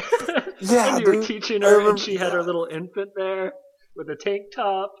 Yeah, and you were teaching her, and she had her little infant there with a tank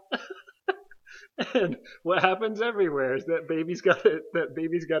top. And what happens everywhere is that baby's got to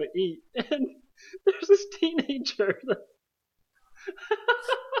eat, and there's this teenager.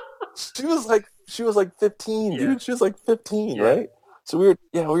 She was like 15, dude. She was like 15, right? So we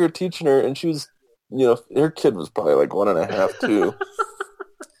were teaching her, and she was, her kid was probably like 1.5, 2.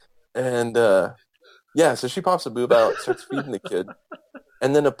 And so she pops a boob out, starts feeding the kid,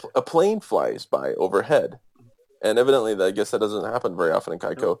 and then a plane flies by overhead, and evidently, I guess that doesn't happen very often in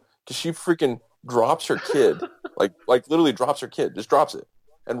Kaiko, because she freaking drops her kid, like literally drops her kid, just drops it,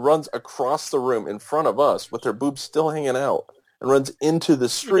 and runs across the room in front of us with her boobs still hanging out, and runs into the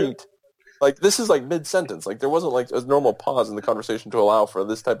street. Like, this is like mid-sentence. Like, there wasn't like a normal pause in the conversation to allow for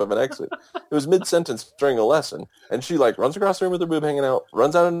this type of an exit. It was mid-sentence during a lesson, and she like runs across the room with her boob hanging out,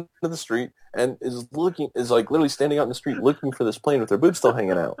 runs out into the street, and is like literally standing out in the street looking for this plane with her boob still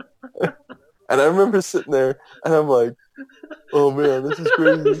hanging out. And I remember sitting there, and I'm like, oh man, this is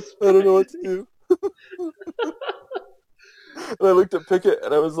crazy. I don't know what to do. And I looked at Pickett,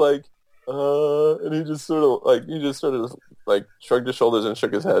 and I was like, and he just sort of shrugged his shoulders and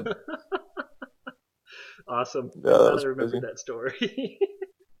shook his head. Awesome. Yeah, I remember that story.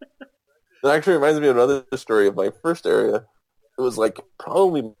 It actually reminds me of another story of my first area. It was like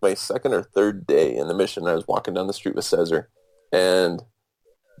probably my second or third day in the mission. I was walking down the street with Cesar, and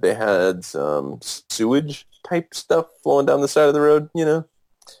they had some sewage type stuff flowing down the side of the road,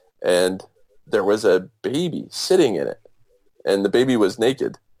 and there was a baby sitting in it, and the baby was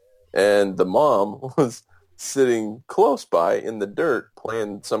naked, and the mom was sitting close by in the dirt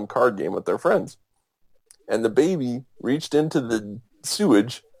playing some card game with their friends. And the baby reached into the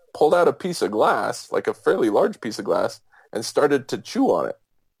sewage, pulled out a piece of glass, like a fairly large piece of glass, and started to chew on it.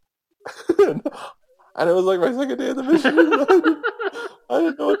 And it was like my second day of the mission. I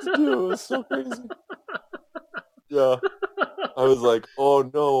didn't know what to do. It was so crazy. Yeah. I was like,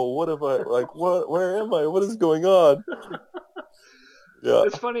 oh no, what am I, like, where am I? What is going on? Yeah.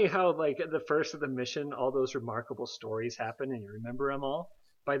 It's funny how, like, at the first of the mission, all those remarkable stories happen and you remember them all.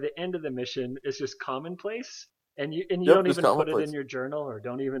 By the end of the mission, it's just commonplace, and you don't even put it in your journal or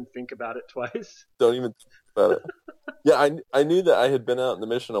don't even think about it twice. Don't even think about it. Yeah, I knew that I had been out in the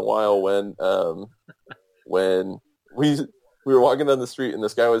mission a while when we were walking down the street and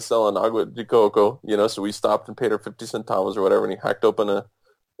this guy was selling agua de coco, so we stopped and paid her 50 centavos or whatever, and he hacked open a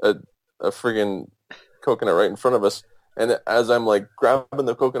friggin' coconut right in front of us. And as I'm like grabbing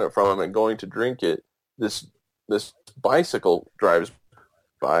the coconut from him and going to drink it, this bicycle drives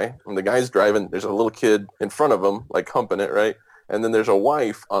by, and the guy's driving. There's a little kid in front of him, like humping it, right? And then there's a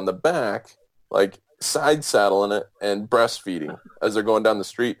wife on the back, like side saddling it and breastfeeding as they're going down the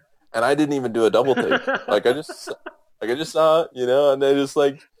street. And I didn't even do a double take. I just saw it, and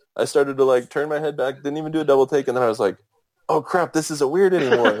I started to like turn my head back, didn't even do a double take, and then I was like, oh crap, this isn't weird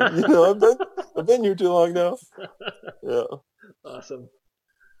anymore. I've been here too long now. Yeah. Awesome.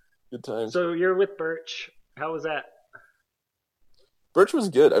 Good times. So you're with Birch. How was that? Birch was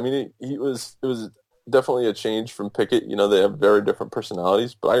good. I mean, it was definitely a change from Pickett. They have very different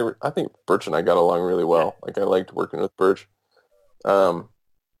personalities, but I think Birch and I got along really well. Like, I liked working with Birch. I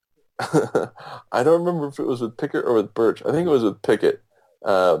don't remember if it was with Pickett or with Birch. I think it was with Pickett.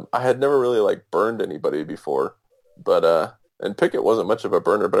 I had never really like burned anybody before, but and Pickett wasn't much of a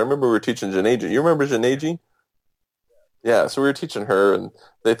burner. But I remember we were teaching Janaji. You remember Janaji? Yeah, so we were teaching her, and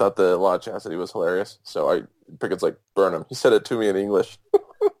they thought the law of chastity was hilarious. So Pickett's like, burn him. He said it to me in English.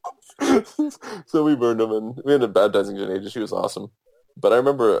 So we burned him, and we ended up baptizing Janaja. She was awesome. But I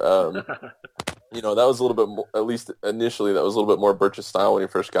remember, that was a little bit more, at least initially, that was a little bit more Birch's style when he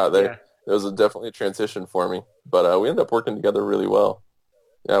first got there. Yeah. It was definitely a transition for me. But we ended up working together really well.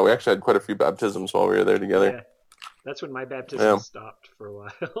 Yeah, we actually had quite a few baptisms while we were there together. Yeah. That's when my baptism stopped for a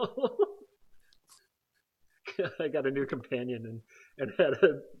while. I got a new companion and had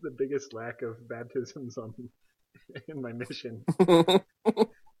the biggest lack of baptisms in my mission. I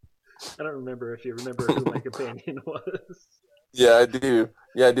don't remember if you remember who my companion was. Yeah, I do.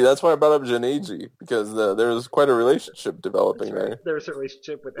 That's why I brought up Janaji, because there was quite a relationship developing there. There was a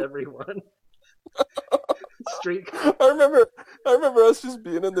relationship with everyone. Street. I remember us just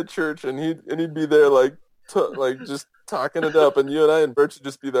being in the church, and he'd be there just talking it up, and you and I and Birch would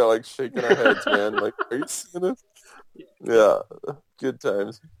just be there, like, shaking our heads, man. Like, are you seeing this? Yeah, good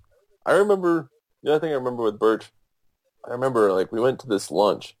times. I remember, the other thing I remember with Birch, I remember, like, we went to this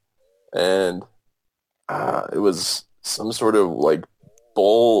lunch, and it was some sort of, like,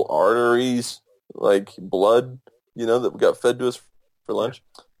 bull arteries, like, blood, that got fed to us for lunch.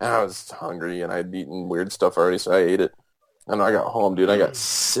 And I was hungry, and I'd eaten weird stuff already, so I ate it. And I got home, dude. I got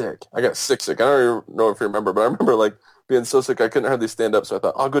sick. I got sick. I don't even know if you remember, but I remember, like, being so sick I couldn't hardly stand up, so I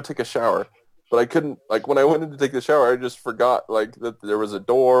thought, I'll go take a shower. But I couldn't, like, when I went in to take the shower, I just forgot, like, that there was a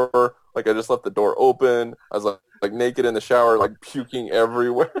door. Like, I just left the door open. I was, like naked in the shower, like, puking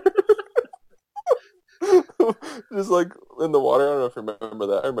everywhere. Just, like, in the water. I don't know if you remember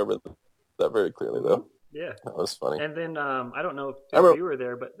that. I remember that very clearly, though. Yeah. That was funny. And then, I don't know if you were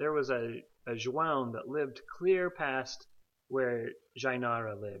there, but there was a João that lived clear past where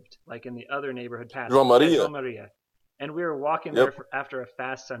Jainara lived, like in the other neighborhood past. João Maria. João Maria. And we were walking there after a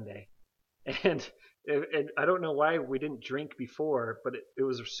fast Sunday. And I don't know why we didn't drink before, but it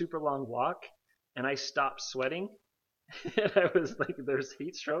was a super long walk, and I stopped sweating. And I was like, there's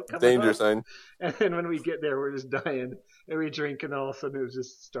heat stroke coming Danger on. sign. And then when we get there, we're just dying. And we drink, and all of a sudden it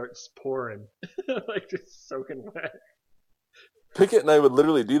just starts pouring. Like, just soaking wet. Pickett and I would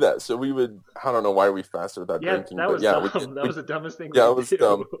literally do that. So we would, I don't know why we fasted without drinking. That was dumb. That was the dumbest thing it was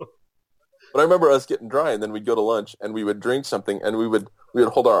dumb. But I remember us getting dry, and then we'd go to lunch, and we would drink something, and we would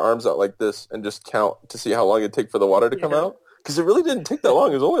hold our arms out like this and just count to see how long it'd take for the water to come out. Because it really didn't take that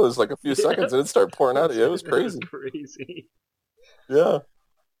long. It was only like a few seconds, and it'd start pouring out of you. It was crazy. Crazy. Yeah.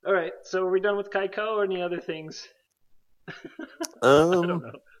 All right. So are we done with Kaiko or any other things? I don't know.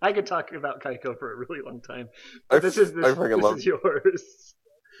 I could talk about Kaiko for a really long time. But this is yours.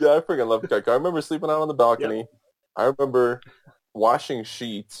 Yeah, I freaking love Kaiko. I remember sleeping out on the balcony. Yep. I remember washing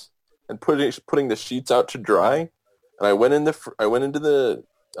sheets and putting the sheets out to dry. And I went into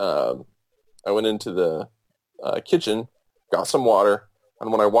the kitchen, got some water,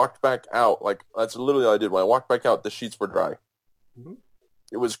 and when I walked back out, like, that's literally all I did. When I walked back out, the sheets were dry. Mm-hmm.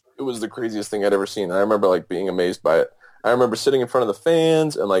 It was the craziest thing I'd ever seen. I remember, like, being amazed by it. I remember sitting in front of the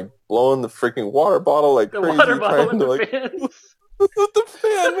fans and, like, blowing the freaking water bottle like crazy. The water bottle with the fans? With the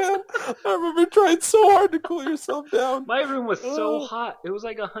fan, man. I remember trying so hard to cool yourself down. My room was so hot. It was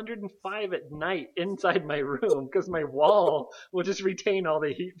like 105 at night inside my room because my wall will just retain all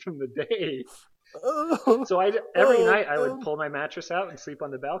the heat from the day. So every night I would pull my mattress out and sleep on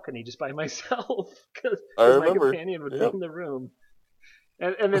the balcony just by myself because my companion would be in the room.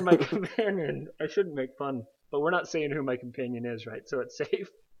 And then my companion, I shouldn't make fun, but we're not saying who my companion is, right? So it's safe.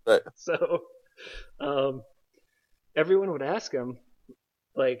 Right. So everyone would ask him,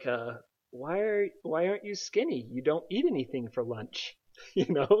 like, why aren't you skinny? You don't eat anything for lunch. He's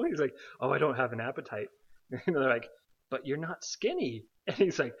like, oh, I don't have an appetite. And they're like, but you're not skinny. And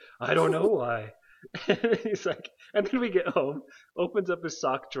he's like, I don't know why. And he's like, and then we get home, opens up his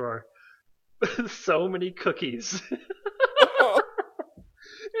sock drawer, so many cookies.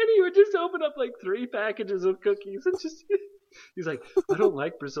 And he would just open up like 3 packages of cookies and just, he's like, I don't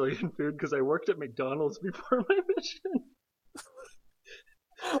like Brazilian food because I worked at McDonald's before my mission.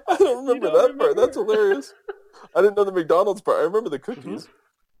 I don't remember that part. That's hilarious. I didn't know the McDonald's part. I remember the cookies.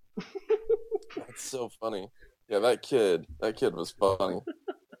 That's so funny. Yeah, that kid was funny.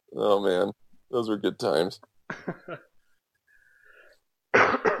 Oh, man. Those were good times.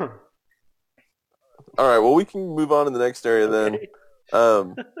 All right, well, we can move on to the next area then.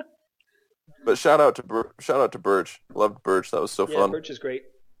 But shout out to Birch. Loved Birch. That was so fun. Yeah, Birch is great.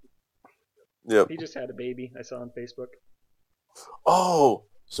 Yep. He just had a baby. I saw on Facebook. Oh,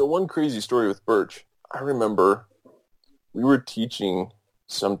 so one crazy story with Birch. I remember we were teaching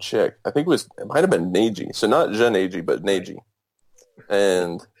some chick. I think it might have been Neji. So not Jen Neji, but Neji.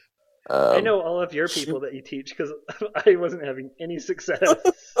 And I know all of your people that you teach because I wasn't having any success.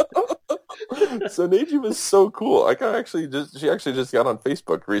 So Neji was so cool. She actually just got on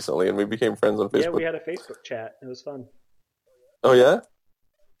Facebook recently, and we became friends on Facebook. Yeah, we had a Facebook chat. It was fun. Oh yeah,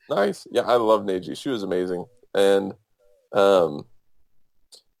 nice. Yeah, I love Neji. She was amazing, and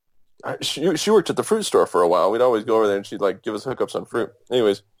she worked at the fruit store for a while. We'd always go over there, and she'd like give us hookups on fruit.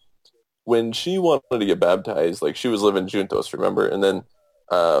 Anyways, when she wanted to get baptized, like she was living Juntos, remember? And then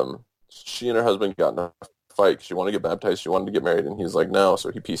she and her husband got in a fight. She wanted to get baptized. She wanted to get married, and he's like, no. So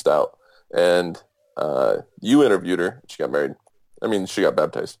he peaced out. And you interviewed her. She got married. I mean, she got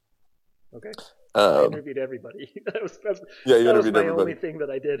baptized. Okay. I interviewed everybody. That was my only thing that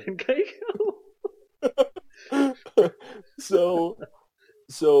I did in Keiko.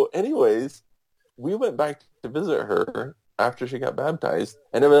 So anyways, we went back to visit her after she got baptized,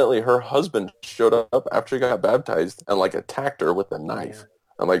 and evidently her husband showed up after she got baptized and like attacked her with a knife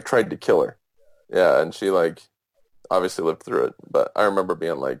and like tried to kill her. Yeah, and she like obviously lived through it. But I remember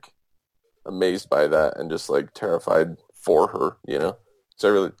being like amazed by that and just like terrified for her, you know.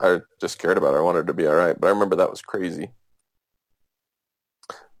 So I just cared about her. I wanted her to be all right. But I remember that was crazy.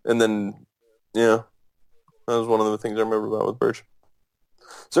 And then, yeah, that was one of the things I remember about with Birch.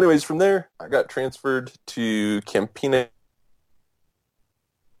 So anyways, from there, I got transferred to Campina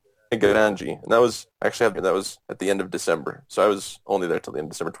Garangi. And that was at the end of December. So I was only there till the end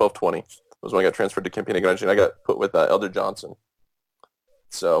of December. 12/20 was when I got transferred to Campina Garangi. And I got put with Elder Johnson.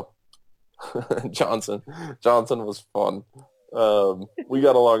 So Johnson was fun. We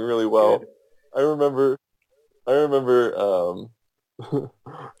got along really well. I remember in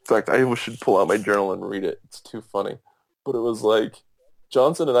fact, I should pull out my journal and read it. It's too funny. But it was like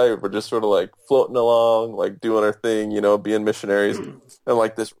Johnson and I were just sort of like floating along, like doing our thing, you know, being missionaries, and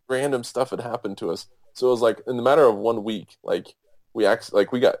like this random stuff had happened to us. So it was like in the matter of 1 week, like we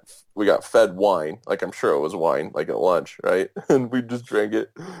got fed wine, like I'm sure it was wine, like at lunch, right? And we just drank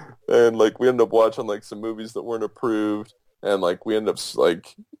it, and like we ended up watching like some movies that weren't approved, and like we ended up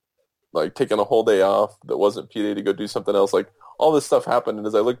like taking a whole day off that wasn't P-Day to go do something else. Like all this stuff happened, and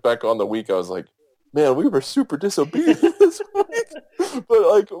as I look back on the week, I was like, man, we were super disobedient this week. But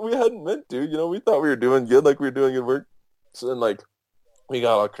like we hadn't meant to, you know, we thought we were doing good, like we were doing good work. So then like we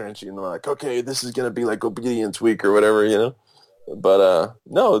got all crunchy and we're like, okay, this is gonna be like obedience week or whatever, you know. But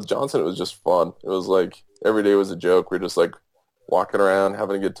no, with Johnson it was just fun. It was like every day was a joke. We were just like walking around,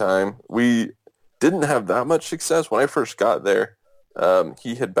 having a good time. We didn't have that much success. When I first got there,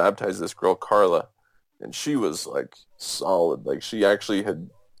 he had baptized this girl, Carla, and she was like solid. Like she actually had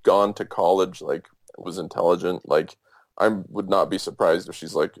gone to college, like was intelligent. Like I would not be surprised if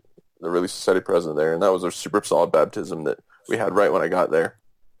she's like the Relief Society president there. And that was a super solid baptism that we had right when I got there.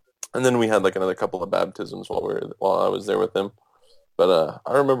 And then we had like another couple of baptisms while I was there with him. But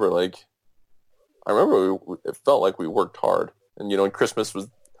I remember it felt like we worked hard, and you know, and Christmas was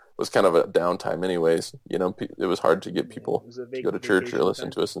kind of a downtime, anyways. You know, it was hard to get people to go to church or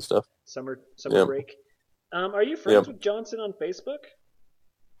listen to us and stuff. Summer break. Are you friends with Johnson on Facebook?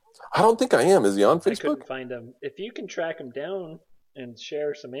 I don't think I am. Is he on Facebook? I couldn't find him. If you can track him down and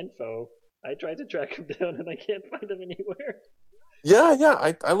share some info, I tried to track him down and I can't find him anywhere.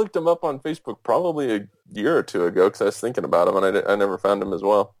 Yeah. I looked him up on Facebook probably a year or two ago because I was thinking about him, and I never found him as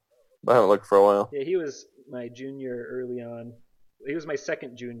well. But I haven't looked for a while. Yeah, he was my junior early on. He was my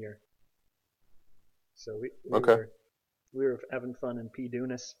second junior. So we were having fun in P.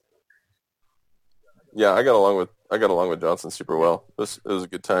 Dunas. Yeah, I got along with Johnson super well. It was a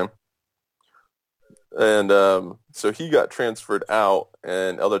good time. And so he got transferred out,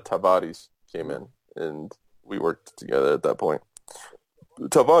 and Elder Tavares came in, and we worked together at that point.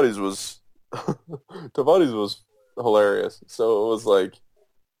 Tavares was hilarious. So it was like,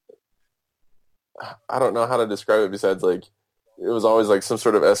 I don't know how to describe it besides like it was always like some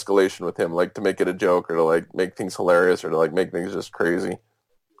sort of escalation with him, like to make it a joke or to like make things hilarious or to like make things just crazy.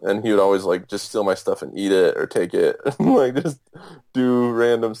 And he would always like just steal my stuff and eat it or take it and like just do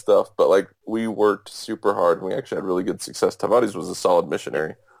random stuff. But like we worked super hard and we actually had really good success. Tavares was a solid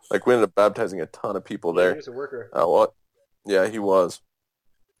missionary. Like we ended up baptizing a ton of people there. He was a worker. Yeah, he was.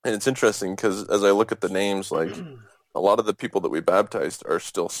 And it's interesting because as I look at the names, like a lot of the people that we baptized are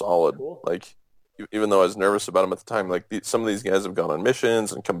still solid. Cool. Like even though I was nervous about them at the time, like some of these guys have gone on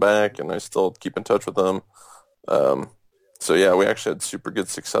missions and come back, and I still keep in touch with them. So yeah, we actually had super good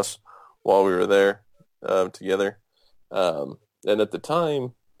success while we were there together. And at the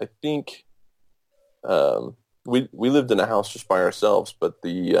time, I think we lived in a house just by ourselves, but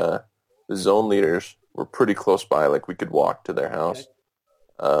the zone leaders were pretty close by. Like we could walk to their house.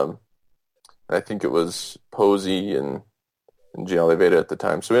 Okay. I think it was Posey and Gialiveda at the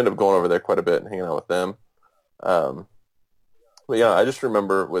time. So we ended up going over there quite a bit and hanging out with them. But yeah, I just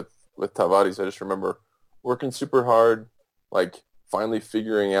remember with Tavares, I just remember working super hard, like finally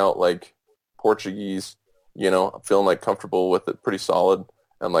figuring out like Portuguese, you know, feeling like comfortable with it pretty solid,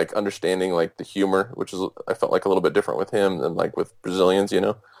 and like understanding like the humor, which is I felt like a little bit different with him than like with Brazilians, you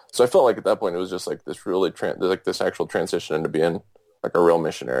know. So I felt like at that point it was just like this really like this actual transition into being like a real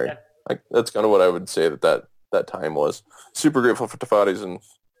missionary. Yeah. Like that's kind of what I would say that time was. Super grateful for Tavares, and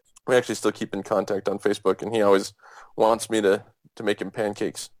we actually still keep in contact on Facebook, and he always wants me to make him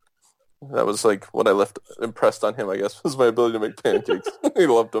pancakes. That was like what I left impressed on him, I guess, was my ability to make pancakes. He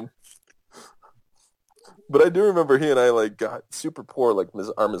loved them. But I do remember he and I like got super poor. Like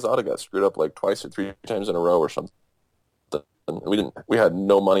our Mizada got screwed up like twice or three times in a row or something. nothing. We had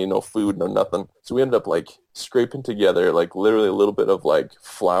no money, no food, no nothing. So we ended up like scraping together like literally a little bit of like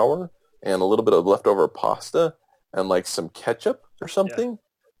flour and a little bit of leftover pasta and like some ketchup or something.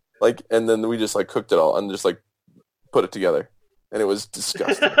 Like, and then we just like cooked it all and just like put it together, and it was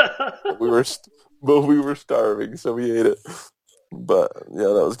disgusting. we were starving, so we ate it. But yeah,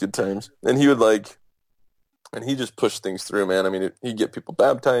 that was good times. And he just pushed things through, man. I mean, he'd get people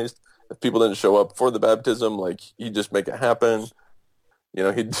baptized. If people didn't show up for the baptism, like he'd just make it happen. You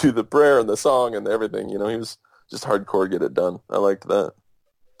know, he'd do the prayer and the song and everything. You know, he was just hardcore, get it done. I liked that.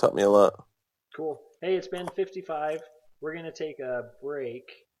 Taught me a lot. Cool. Hey, it's been 55. We're gonna take a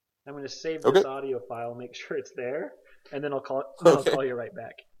break. I'm going to save this audio file, make sure it's there, and then I'll call you right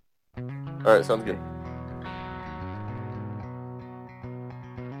back. All right, sounds good.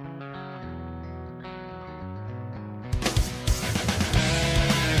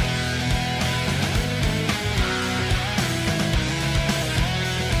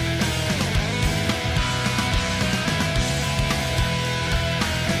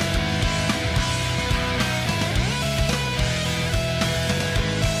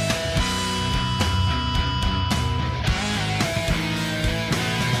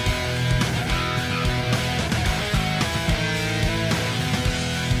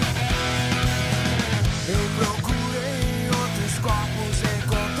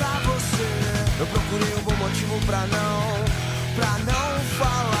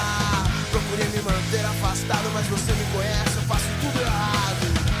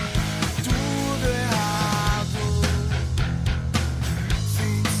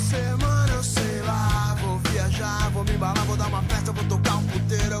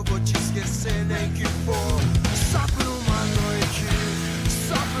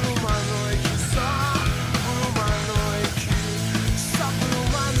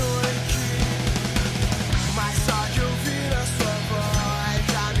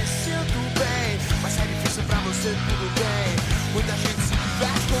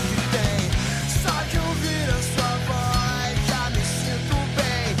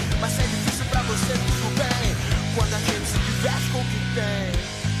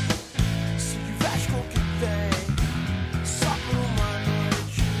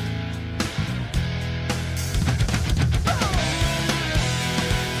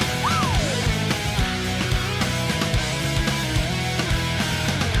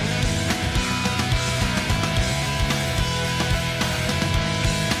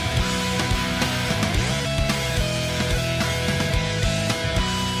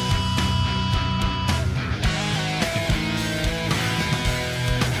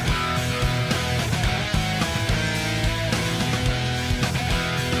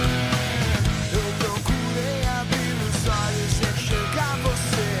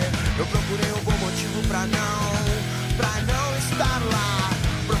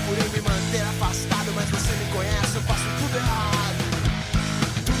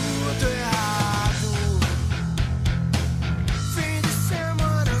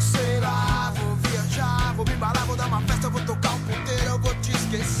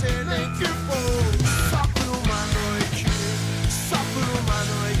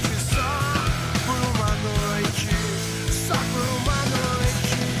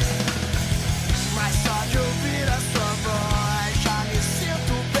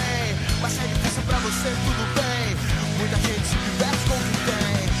 Tudo bem, muita gente se